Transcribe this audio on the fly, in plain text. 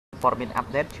ព័ត៌មានអា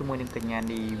ប់ដេតជាមួយនឹងកញ្ញា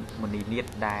នីមនីនាថ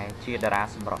ដែលជាតារា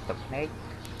សម្រាប់ទឹកភ្នែក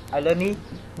ឥឡូវនេះ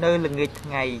នៅល្ងាចថ្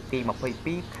ងៃទី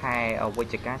22ខែវិ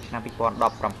ច្ឆិកាឆ្នាំ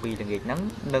2017ល្ងាចហ្នឹង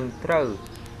នឹងត្រូវ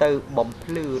ទៅបំ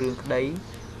ភ្លឺរឿងក្តី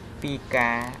ពី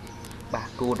ការបាទ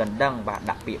គូដណ្ដឹងបាទ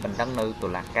ដាក់ពាក្យបណ្ដឹងនៅតុ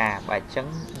លាការបាទអញ្ចឹង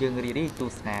យើងរីកទ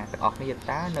ស្សនាទាំងអស់គ្នា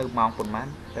តើនៅម៉ោងប៉ុន្មាន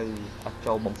ទៅ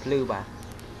ចូលបំភ្លឺបាទ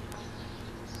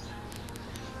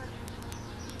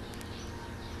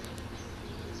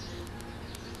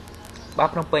បាទ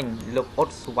ភ្នំពេញលោកអ៊ុត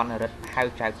សុវណ្ណរិទ្ធហៅ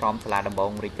ចៅក្រមសាលាដំប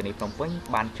ងរាជធានីភ្នំពេញ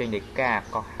បានចេញដីកា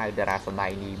កោះហៅតារាសម្ដែ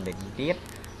ងនីមនីទៀត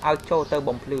ឲ្យចូលទៅ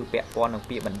បំភ្លឺពាក់ព័ន្ធនឹង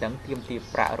ពាក្យបណ្ដឹងទាមទារ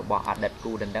ប្រាក់របស់អតីត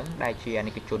គូដណ្ដឹងដែលជាអា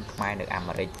ណិកជនខ្មែរនៅអា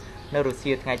មេរិកនៅរុស្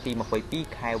ស៊ីថ្ងៃទី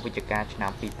22ខែវិច្ឆិកាឆ្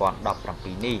នាំ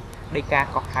2017នេះដីកា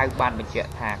កោះហៅបានបញ្ជា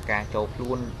ក់ថាការចូលខ្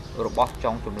លួនរបស់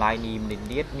ចុងចម្លើយនីមនី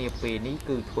ទៀតនាពេលនេះ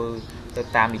គឺធ្វើទៅ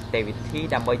តាមនីតិវិធី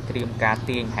ដើម្បីត្រៀមការ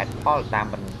ទាញហេតុផលតាម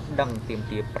បណ្ដឹងទាម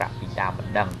ទារប្រាក់ពីដើមប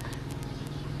ណ្ដឹង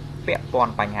ពាក់ព័ន្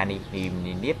ធបញ្ហានេះនីម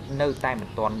នីទៀតនៅតែមិន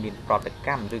ទាន់មានប្រតិក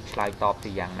ម្មឬឆ្លើយតបទៅ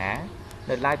យ៉ាងណា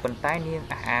នៅឡើយប៉ុន្តែនាង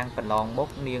អះអាងកន្លងមក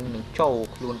នាងនឹងចូល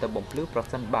ខ្លួនទៅបំភ្លឺប្រ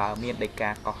សិនបើមានដីកា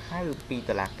កោះហៅពី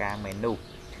តុលាការមែននោះ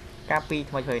កាលពី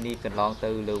ថ្មីៗនេះកន្លង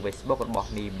ទៅលើ Facebook របស់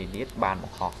នីមនីទៀតបានប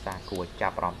ង្ហោះសារគួរចា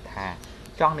ប់អារម្មណ៍ថា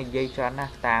ចង់និយាយច្រើនណា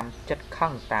ស់តាមចិត្តខឹ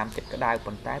ងតាមចិត្តក្តៅ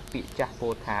ប៉ុន្តែពាក្យចាស់ពោ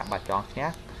លថាបើចង់ឈ្នះ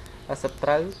សត្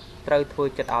រូវធ្វើ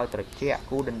ចិត្តឲ្យត្រជាក់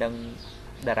គូដណ្ដឹង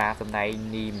តារាសម្ដែង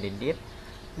នីមនីទៀត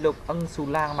លោកអឹងស៊ូ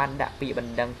ឡាងបានដាក់ពាក្យប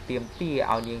ណ្ដឹងទាមទារ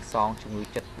ឲ្យនាងសងជំងឺ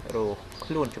ចិត្តរស់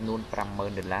ខ្លួនចំនួន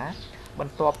$50,000ប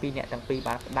ន្ទាប់ពីអ្នកទាំងពីរ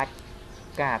បានផ្ដាច់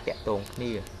ការតាក់ទងគ្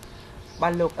នាបា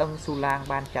នលោកអឹងស៊ូឡាង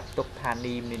បានចាត់ទុកថា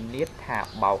នីមនីថា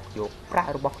បោកយកប្រាក់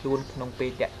របស់ខ្លួនក្នុងពេ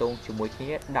លតាក់ទងជាមួយគ្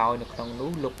នាដោយនៅក្នុង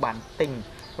នោះលោកបានទិញ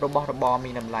របស់របរ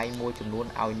មានតម្លៃមួយចំនួន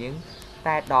ឲ្យនាង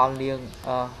តែដល់នាង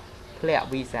ធ្លាក់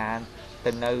វីសា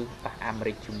ទៅនៅអាមេ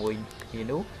រិកជាមួយគ្នា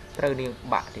នោះត្រូវនាង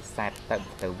បាក់ទីសែត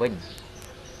ទៅវិញ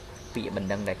ពាក្យបណ្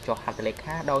ដឹងដែលចុះហត្ថលេ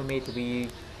ខាដោយមេធាវី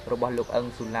របស់លោកអឹង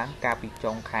ស៊ូឡាងកាលពី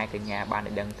ចុងខែកញ្ញាបាន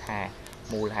ដឹងថា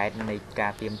មូលហេតុនៃកា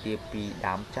រទាមទារពី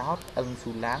ដើមចោតអឹង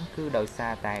ស៊ូឡាងគឺដោយសា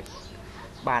រតែ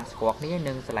បានស្គាល់គ្នា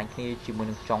និងស្រឡាញ់គ្នាជាមួយ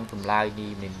នឹងចុងចម្លើយនី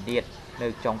មនីទៀតនៅ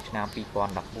ចុងឆ្នាំ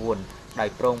2014ដោយ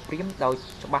ព្រមព្រៀងដោយ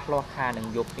ច្បាស់លាស់ថានឹង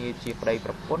យកគ្នាជាប្តី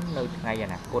ប្រពន្ធនៅថ្ងៃអ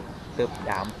នាគតទើប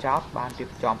ដើមចោតបានរៀប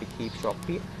ចំពិធីភ្ជាប់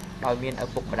ពាក្យដោយមានឪ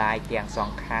ពុកម្ដាយទាំងសង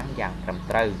ខាងយ៉ាងត្រឹម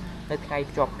ត្រូវនៅថ្ងៃ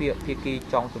ភ្ជាប់ពាក្យភាគី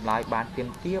ចុងចម្លើយបានទាម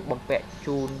ទារបំពាក់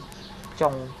ជូនចុ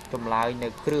ងចម្លើយនៅ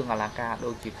គ្រឿងអលង្ការ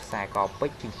ដូចជាខ្សែកពេ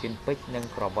ជ្រចិញ្ចៀនពេជ្រនិង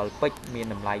ក្រវិលពេជ្រមាន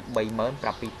តម្លៃ$37,000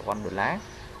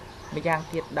ម្យ៉ាង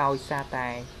ទៀតដោយសារតែ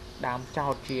ដើមចោ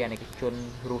តជាអាណិកជន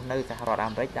រស់នៅសហរដ្ឋអា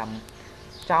មេរិកដើម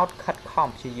ចោតខិតខំ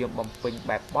ព្យាយាមបំពេញ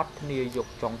បែបបត់គ្នាយក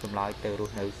ចុងចម្លើយទៅរ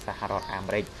ស់នៅសហរដ្ឋអា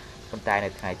មេរិកប៉ុន្តែនៅ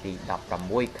ថ្ងៃទី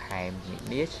16ខែមី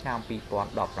នាឆ្នាំ2017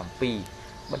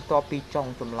បន្ទាប់ពីចុង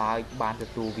ចម្លើយបានទ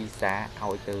ទួលវីសា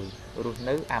ឲ្យទៅរស់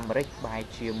នៅអាមេរិកបែរ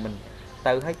ជាមិន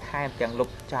ទៅឲ្យថែមទាំងលុប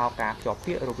ចោលការភ្ជាប់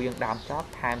ពាក្យរវាងដើមចោត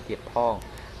ថែមទៀតផង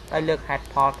ដោយលើកហេតុ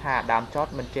ផលថាដើមចោត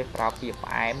មិនចេះប្រើពាក្យផ្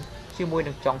អែមជាមួយ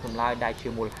នឹងចុងចម្លើយដែលជា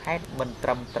មូលហេតុមិនត្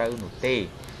រឹមត្រូវនោះទេ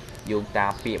យោងតា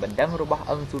មពាក្យបណ្ដឹងរបស់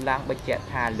អឹងស៊ូឡាងបញ្ជាក់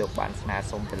ថាលោកបានស្នើ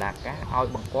សុំតុលាការឲ្យ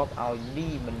បង្គាប់ឲ្យនី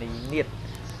មនីនាថ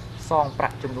សងប្រា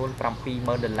ក់ចំនួន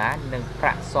$70,000និងប្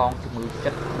រាក់សងជំងឺចិ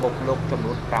ត្តមកលោកចំ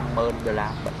នួន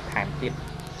$50,000បន្ថែមទៀត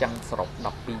ចឹងសរុប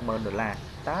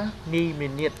$120,000តើនីមនី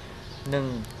នាថនឹង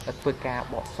ធ្វើការ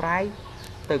បកស្រាយ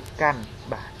ទៅកាន់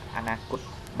បាទអនាគត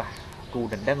បាទគូ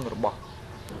ដណ្ដឹងរបស់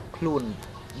ខ្លួន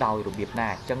ដោយរបៀបណា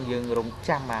អញ្ចឹងយើងរង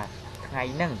ចាំមកថ្ងៃ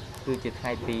ហ្នឹងគឺជាថ្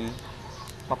ងៃទី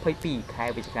22ខែ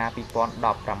វិច្ឆិកា2017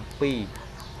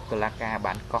តុលាការ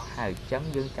បានកោះហៅអញ្ចឹង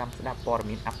យើងចាំស្ដាប់ព័ត៌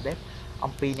មានអាប់ដេត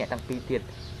អំពីអ្នកទាំងពីរទៀត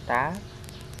តើ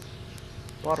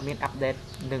ព័ត៌មានអាប់ដេត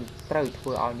នឹងត្រូវធ្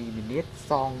វើឲ្យនីមនី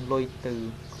សងលុយទៅ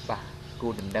បាទគូ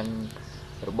ដណ្ដឹង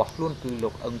របស់ខ្លួនគឺលោ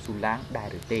កអឹងស៊ូឡាងដែរ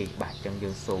ឬទេបាទអញ្ចឹងយើ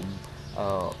ងសូម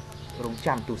រង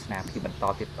ចាំទស្សនាភាពបន្ត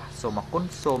ទៀតបាទសូមអរគុណ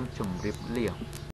សូមជម្រាបលា